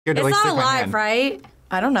It's not alive, right?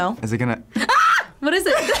 I don't know. Is it gonna? What is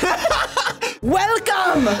it?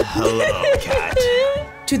 Welcome! Hello, cat.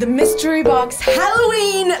 To the Mystery Box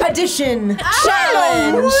Halloween Edition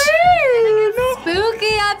Challenge!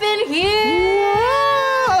 Spooky up in here!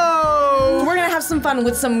 Whoa. We're gonna have some fun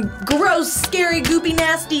with some gross, scary, goopy,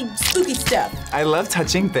 nasty, spooky stuff. I love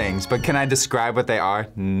touching things, but can I describe what they are?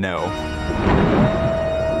 No.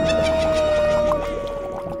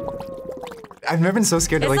 I've never been so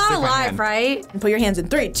scared to like stick my hand. It's not alive, right? And put your hands in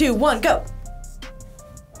 3, 2, 1, go!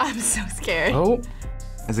 I'm so scared. Oh.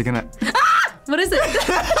 Is it gonna? What is it?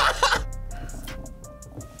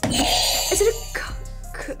 Is it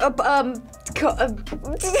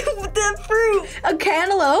the fruit? A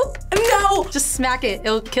cantaloupe? No! Just smack it,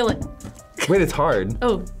 it'll kill it. Wait, it's hard.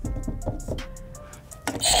 Oh.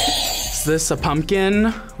 Is this a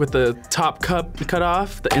pumpkin with the top cup cut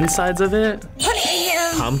off, the insides of it?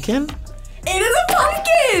 Pumpkin? It is a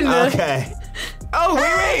pumpkin! Okay. Oh,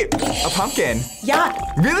 wait! A pumpkin. Yeah.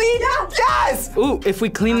 Really? Yeah. Yes! Ooh, if we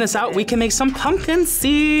clean this out, we can make some pumpkin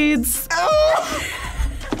seeds. Oh.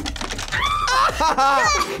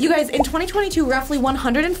 You guys, in 2022, roughly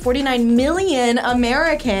 149 million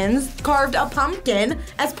Americans carved a pumpkin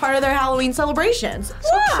as part of their Halloween celebrations.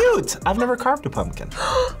 So cute. I've never carved a pumpkin.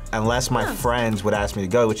 Unless my friends would ask me to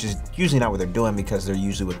go, which is usually not what they're doing because they're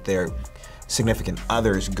usually with their significant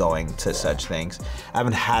others going to such things. I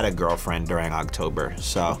haven't had a girlfriend during October,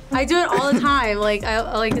 so. I do it all the time. Like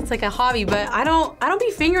it's like a hobby, but I don't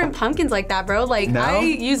be fingering pumpkins like that, bro. Like No? I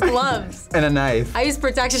use gloves. And a knife. I use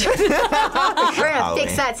protection. We're gonna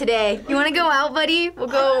fix that today. You wanna go out, buddy? We'll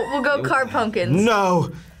go carve pumpkins. No.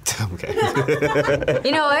 Okay.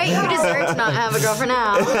 You know what? You deserve to not have a girlfriend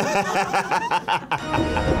now.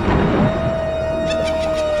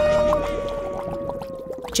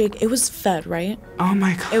 Jake, it was fed, right? Oh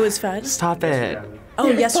my God. It was fed? Stop it. Oh,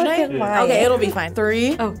 yesterday? Okay, it'll be fine.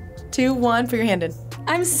 3, 2, 1, put your hand in.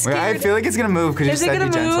 I'm scared. Wait, I feel like it's gonna move because you Is it said be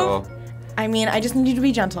gonna gentle. I mean, I just need you to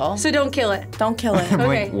be gentle. So don't kill it. Don't kill it. I'm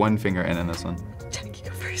Okay. like 1 finger in this one. Dani, you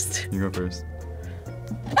go first. You go first.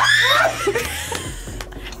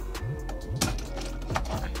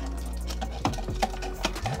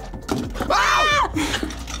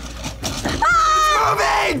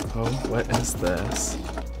 Moving! Oh, what is this?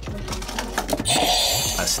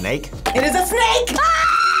 A snake? It is a snake!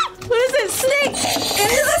 What is it? Snake!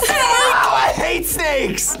 It is a snake! Oh, I hate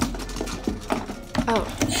snakes!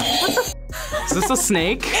 Is this a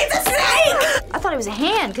snake? It's a snake! I thought it was a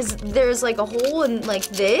hand, because there's like a hole in like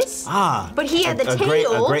this. Ah. But he had the a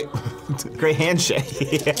tail. great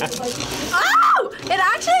handshake. Yeah. Oh! It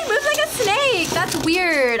actually moves like a snake. That's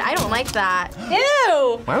weird. I don't like that.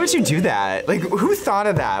 Ew! Why would you do that? Like, who thought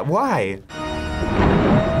of that? Why?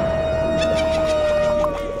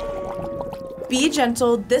 Be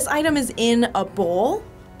gentle. This item is in a bowl.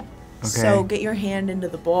 Okay. So get your hand into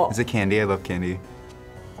the bowl. Is it candy? I love candy.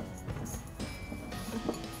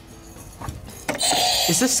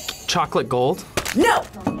 Is this chocolate gold? No!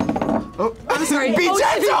 Oh, I'm sorry. Be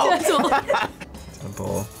gentle!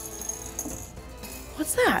 Simple.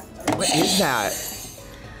 What's that? What is that?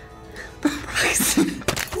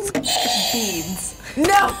 Beads.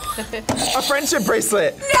 No! A friendship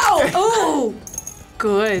bracelet. No! Oh!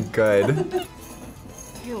 Good. Good.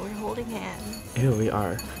 Ew, we're holding hands. Ew, we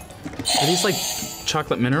are. Are these like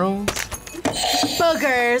chocolate minerals?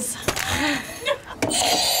 Boogers.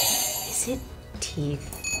 Is it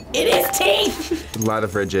teeth? It is teeth! A lot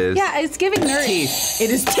of ridges. Yeah, it's giving nerve. Teeth. It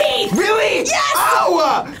is teeth! Really? Yes!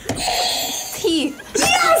 Ow! Teeth.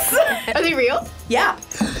 Yes! Are they real? Yeah.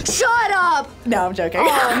 Shut up! No, I'm joking.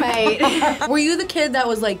 Oh, mate. Were you the kid that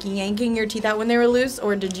was like yanking your teeth out when they were loose,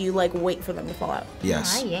 or did you like wait for them to fall out?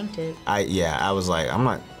 Yes. I yanked it. I was like, I'm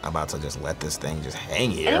not about to just let this thing just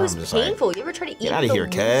hang here. And it was I'm just painful. You ever try to eat outta the here,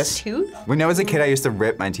 loose cuz. tooth? When I was a kid, I used to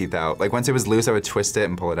rip my teeth out. Like, once it was loose, I would twist it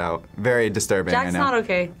and pull it out. Very disturbing, I Jack's know. not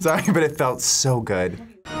okay. Sorry, but it felt so good.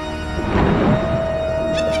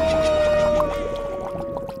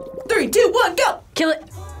 3, 2, 1, go! Kill it.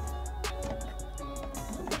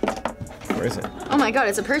 Where is it? Oh my god,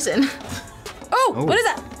 it's a person. Oh, Oh. what is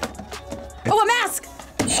that? Oh, a mask.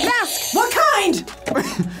 Mask. What kind?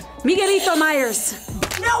 Miguelito Myers.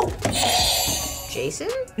 No! Jason?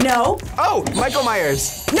 No. Oh, Michael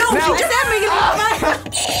Myers. No! No. I said Miguelito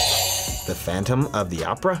Myers. The Phantom of the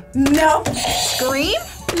Opera? No. Scream?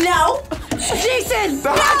 No. Jason!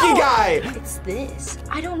 The hockey guy. It's this.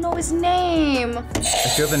 I don't know his name. I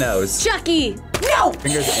feel the nose. Chucky. No.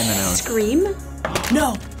 Fingers in the nose. Scream.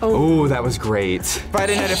 No. Oh, that was great.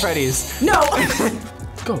 Friday Night at Freddy's. No.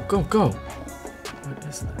 Go, go, go. What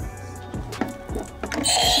is this?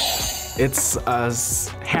 It's a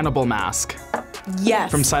Hannibal mask Yes.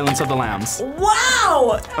 from Silence of the Lambs.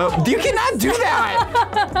 Wow! Oh, you cannot do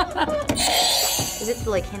that! Is it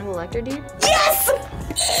like Hannibal Lecter, dude? Yes!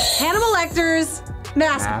 Hannibal Lecter's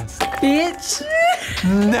mask. Bitch.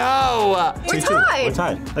 No! We're 2-2. tied. We're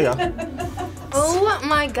tied. There you go. Oh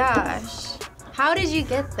my gosh. How did you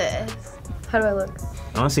get this? How do I look?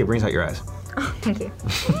 I want to see it brings out your eyes. Okay.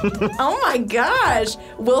 Oh my gosh.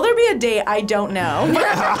 Will there be a date? I don't know.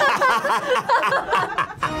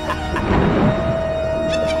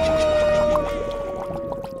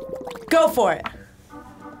 Go for it.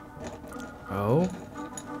 Oh.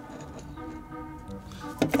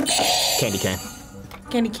 Candy cane.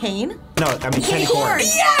 Candy cane? No, I mean candy corn.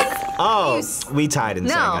 Yes! Oh, we tied in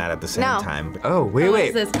saying No. that at the same No. time. Oh,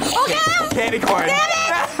 wait. What's this? Okay. Candy corn.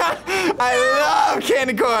 I love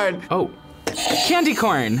candy corn. Oh. Candy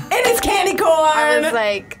corn. It is candy corn! I was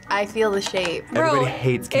like, I feel the shape. Everybody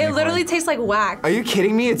hates candy It corn. literally tastes like wax. Are you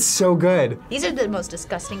kidding me? It's so good. These are the most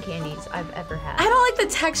disgusting candies I've ever had. I don't like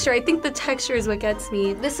the texture. I think the texture is what gets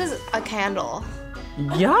me. This is a candle.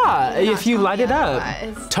 Yeah, if you light it up.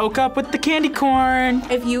 otherwise. Toke up with the candy corn.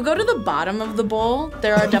 If you go to the bottom of the bowl,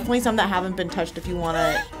 there are definitely some that haven't been touched if you want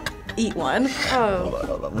to eat one. Oh.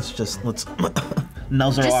 Hold on, let's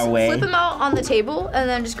nuzzle Just our way. flip them out on the table and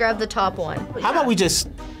then just grab the top one. How about we just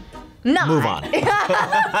No. move on?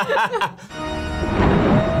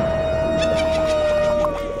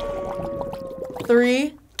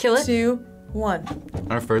 3, Kill it. 2, 1.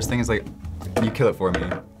 Our first thing is like, you kill it for me.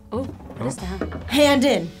 Oh, what is that? Hand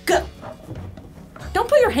in. Go. Don't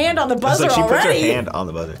put your hand on the It's buzzer like she already. puts her hand on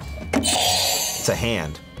the buzzer. It's a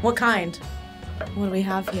hand. What kind? What do we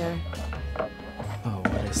have here? Oh,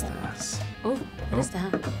 what is this? Oh, what is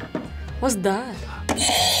that? What's that?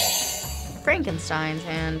 Frankenstein's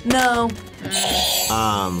hand. No.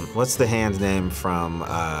 What's the hand's name from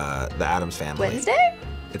the Addams Family? Wednesday?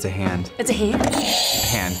 It's a hand. It's a hand.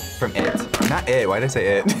 Hand from it. Not it. Why did I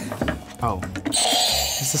say it? Oh.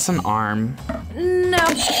 Is this an arm? No.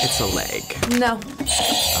 It's a leg. No.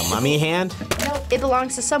 A mummy hand? No, it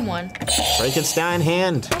belongs to someone. Frankenstein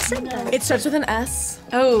hand? It starts with an S.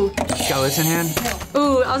 Oh. Skeleton hand?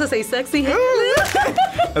 Ooh, I was gonna say sexy hand.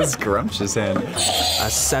 A scrumptious hand. A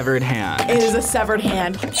severed hand. It is a severed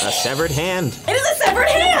hand. A severed hand? It is a severed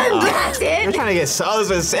hand! That's You're it. trying to get so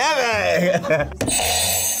specific!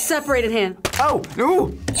 Separated hand. Oh,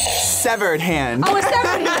 ooh. Severed hand. Oh, a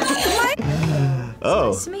severed hand.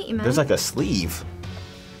 Oh, Nice to meet you, man. there's like a sleeve.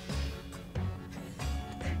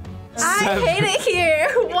 I hate it here.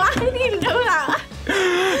 Why do you do that?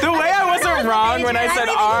 The way I wasn't wrong when I said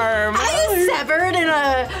arm. I get severed in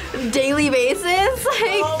a daily basis.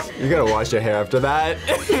 Like, You gotta wash your hair after that.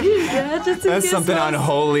 Yeah, just That's something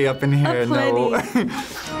unholy up in here. No.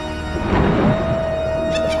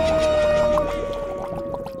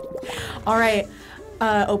 All right.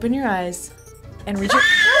 Open your eyes and reach your...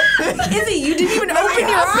 Izzy, you didn't even open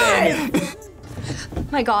your eyes!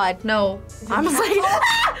 my God, no. I'm just like,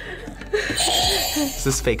 Is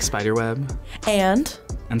this fake spider web? And?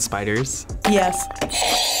 And spiders? Yes.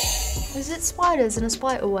 is it spiders in a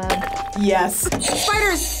spider web? Yes.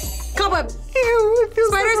 Spiders. Cobweb.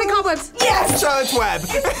 Spiders and cobwebs. Yes! Charlotte's Web.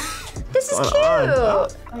 This is Going cute.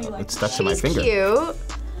 on. It's stuck to my She's finger. cute.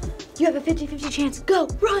 You have a 50-50 chance. Go,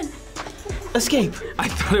 run. Escape. I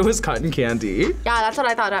thought it was cotton candy. Yeah, that's what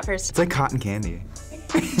I thought at first. It's like cotton candy.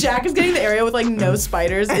 Jack is getting the area with like no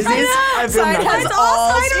spiders. Izzy's I feel side has nothing.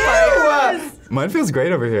 all spiders. Mine feels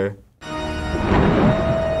great over here.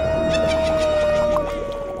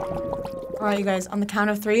 All right, you guys, on the count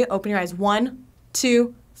of 3, open your eyes. 1,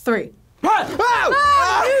 2, 3. Ooh,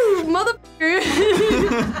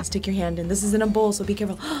 motherfucker. Stick your hand in. This is in a bowl, so be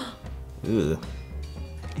careful. Ugh.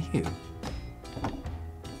 Ew.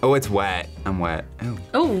 Oh, it's wet. I'm wet. Oh.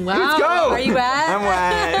 Oh, wow. Let's go. Are you wet? I'm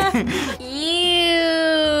wet.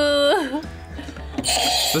 Ew.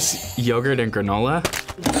 Is this yogurt and granola?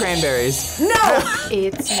 Cranberries. No!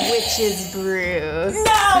 It's witch's brew.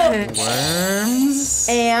 No! Worms.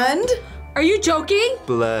 And? Are you joking?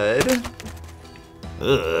 Blood.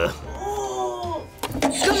 Ugh.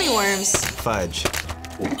 Gummy worms. Fudge.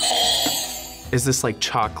 Is this like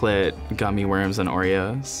chocolate gummy worms and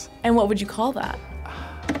Oreos? And what would you call that?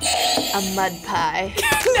 A mud pie.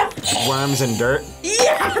 Worms and dirt.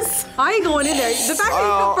 Yes! I ain't going in there. The fact that you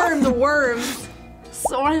confirmed the worms.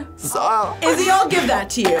 So, Izzy, I'll give that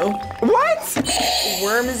to you. What?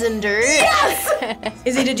 worms and dirt.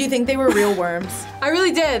 Izzy, did you think they were real worms? I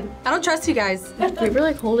really did. I don't trust you guys. We were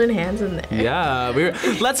like holding hands in there. Yeah,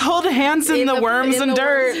 let's hold hands in the worms and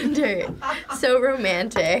dirt. Worms and dirt. So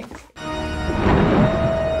romantic.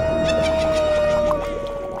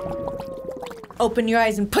 Open your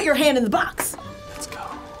eyes and put your hand in the box. Let's go.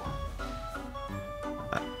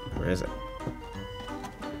 Where is it?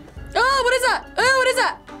 Oh, what is that? Oh, what is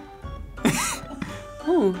that?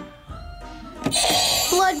 Oh.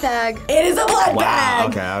 Blood bag. It is a blood Wow. bag.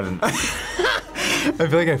 Okay, I didn't. I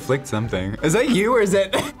feel like I flicked something. Is that you or is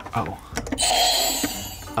it? Oh.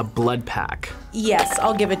 A blood pack. Yes,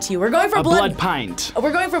 I'll give it to you. We're going for A blood pint.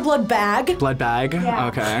 We're going for blood bag. Blood bag? Yeah.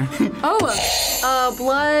 Okay. Oh, a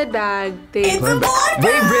blood bag thing. It's a blood bag.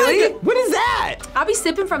 Wait, really? What is that? I'll be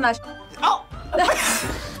sipping from that. Oh.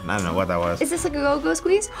 I don't know what that was. Is this like a go-go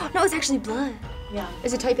squeeze? No, it's actually blood. Yeah.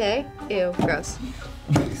 Is it type A? Ew, gross.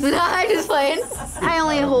 No, I'm just playing. I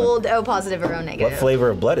only hold O positive or O negative. What flavor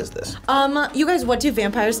of blood is this? You guys, what do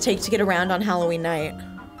vampires take to get around on Halloween night?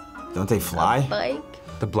 Don't they fly? Bike.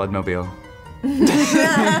 The Bloodmobile. Did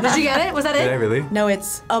you get it? Was that Did I it? really? No,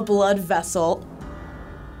 it's a blood vessel.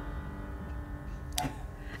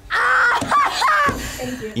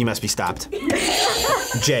 You must be stopped.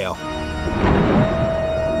 Jail.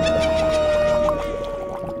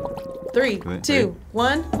 3, 2,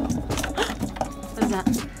 1. What is that?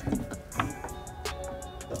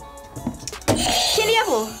 Candy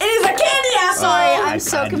apple. It is a candy apple. Sorry, I'm my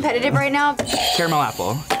so God. competitive right now. Caramel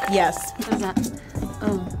apple. Yes. What is that?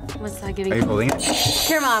 Oh, what's that giving Are you holding it?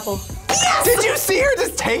 Caramel apple. Did you see her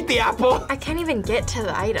just take the apple? I can't even get to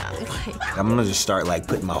the item. I'm gonna just start like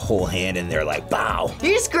putting my whole hand in there like, bow. You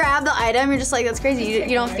just grab the item, you're just like, that's crazy.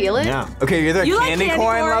 You don't feel it? Yeah. Okay, you're either a You like candy candy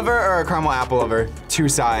corn corn? lover or a caramel apple lover. Two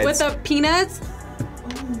sides. With the peanuts?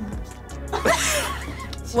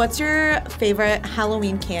 What's your favorite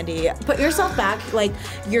Halloween candy? Put yourself back, like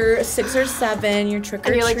you're 6 or 7, you're trick or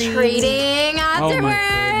And you're like treating. trading Oh my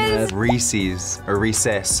afterwards. goodness. Reese's or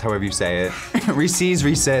recess, however you say it. Reese's,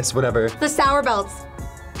 recess, whatever. The Sour Belts.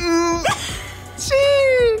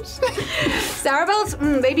 Cheers! Sour Belts?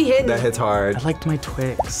 They be hitting. That hits hard. I liked my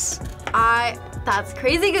Twix. That's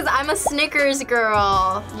crazy because I'm a Snickers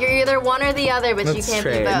girl. You're either one or the other, but you Let's can't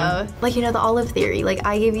trade. be both. Like, you know, the olive theory. Like,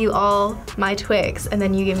 I give you all my Twix, and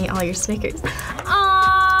then you give me all your Snickers.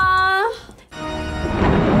 Aww.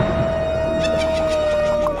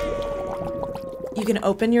 You can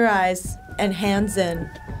open your eyes and hands in.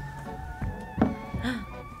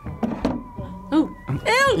 Ooh.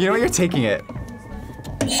 Ew. You know what? You're taking it.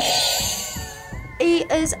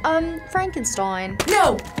 It is, Frankenstein.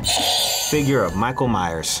 No, Figure of Michael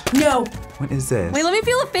Myers. no. What is this? Wait, let me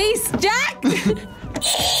feel a face. Jack!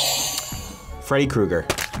 Freddy Krueger.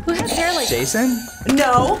 Who has hair like Jason?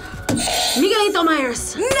 No. Miguelito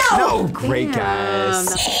Myers. No. No, great guys.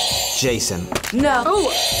 Jason. No. Oh,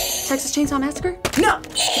 Texas Chainsaw Massacre? No.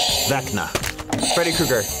 Vecna. Freddy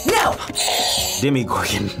Krueger. No. Demi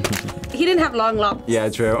Gorgon. He didn't have long locks. Yeah,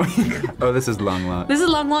 true. Oh, this is long lock. This is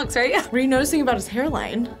long locks, right? What are you noticing about his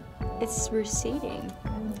hairline? It's receding.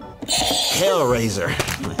 Hellraiser.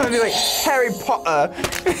 I'd be like, Harry Potter.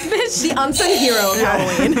 The unsung hero of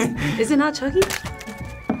Halloween. Is it not Chucky?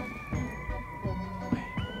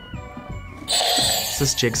 Is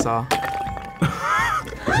this Jigsaw?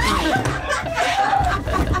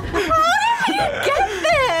 Get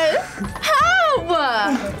this! How?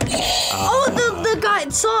 Oh, the guy,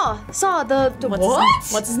 Saw, the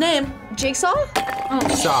What's his name? Jigsaw?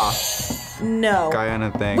 Saw. No. Guy on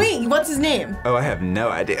a thing. Wait, what's his name? Oh, I have no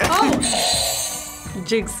idea. Oh.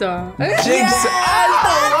 Jigsaw.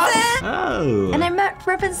 Oh. And I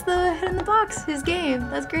referenced the head in the box, his game.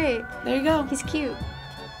 That's great. There you go. He's cute.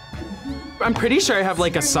 I'm pretty sure I have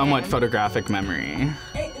like a somewhat photographic memory.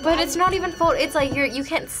 But it's not even photo. It's like you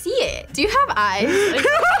can't see it. Do you have eyes? Like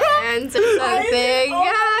hands or something?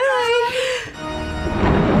 Yeah.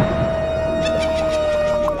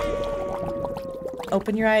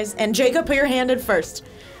 Open your eyes. And Jayka, put your hand in first.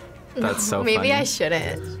 That's so Maybe funny. I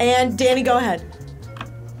shouldn't. And Dani, go ahead.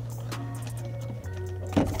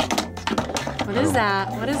 What is that?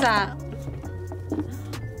 What is that?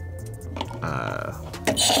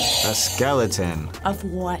 A skeleton. Of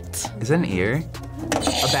what? Is that an ear?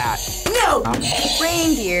 A bat. No!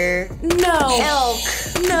 Reindeer. No! Elk.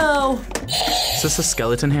 No! Is this a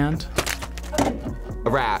skeleton hand? A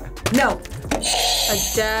rat. No! A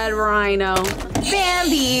dead rhino.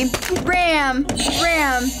 Bambi. Ram.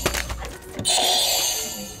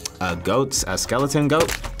 A skeleton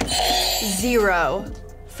goat. 0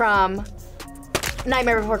 from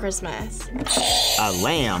Nightmare Before Christmas. A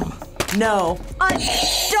lamb. No! A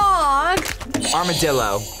dog.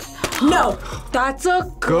 Armadillo. No! That's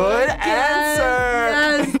a Good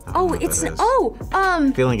answer. Yes. Oh, it's This.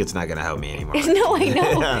 Feeling it's not gonna help me anymore. No, I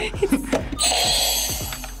know.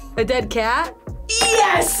 A dead cat?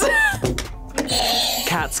 Yes!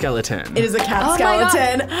 Cat skeleton. It is a cat Oh my God.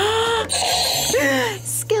 skeleton.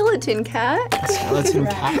 Skeleton cat. Skeleton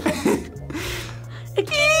cat.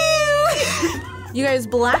 You guys,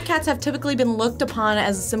 black cats have typically been looked upon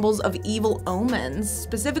as symbols of evil omens,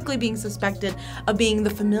 specifically being suspected of being the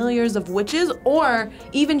familiars of witches or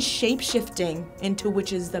even shape-shifting into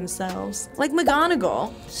witches themselves, like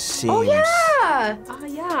McGonagall. Seems. Oh yeah.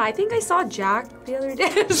 Yeah, I think I saw Jack the other day.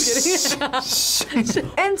 Just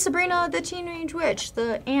kidding. And Sabrina the Teenage Witch.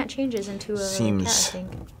 The ant changes into a Seems- cat, I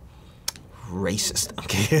think. Racist.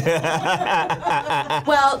 Okay.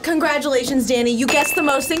 Well, congratulations, Dani. You guessed the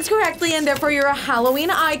most things correctly, and therefore you're a Halloween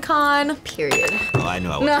icon. Period. Oh, I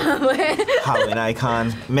know. Halloween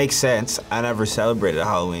icon. Makes sense. I never celebrated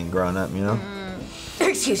Halloween growing up, you know?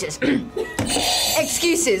 Excuses.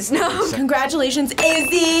 Excuses. No. Congratulations,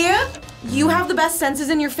 Izzy. You have the best senses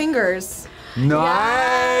in your fingers.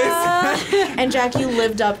 Nice! And Jack, you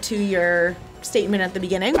lived up to your statement at the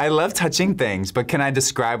beginning. I love touching things, but can I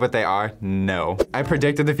describe what they are? No. I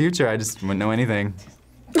predicted the future, I just wouldn't know anything.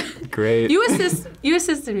 Great. You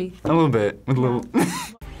assisted me. A little bit, with a little.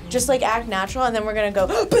 Just like act natural, and then we're gonna go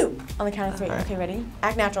boo on the count of 3. Okay, ready?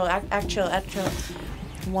 Act natural, act chill, act chill.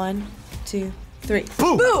 1, 2, 3.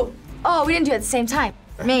 Boo! Boo! Oh, we didn't do it at the same time.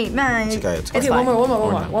 Me, man. It's okay, it's okay. Okay, one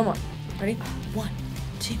more. Ready? 1,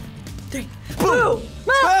 2, 3. Boo!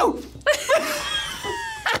 Boo!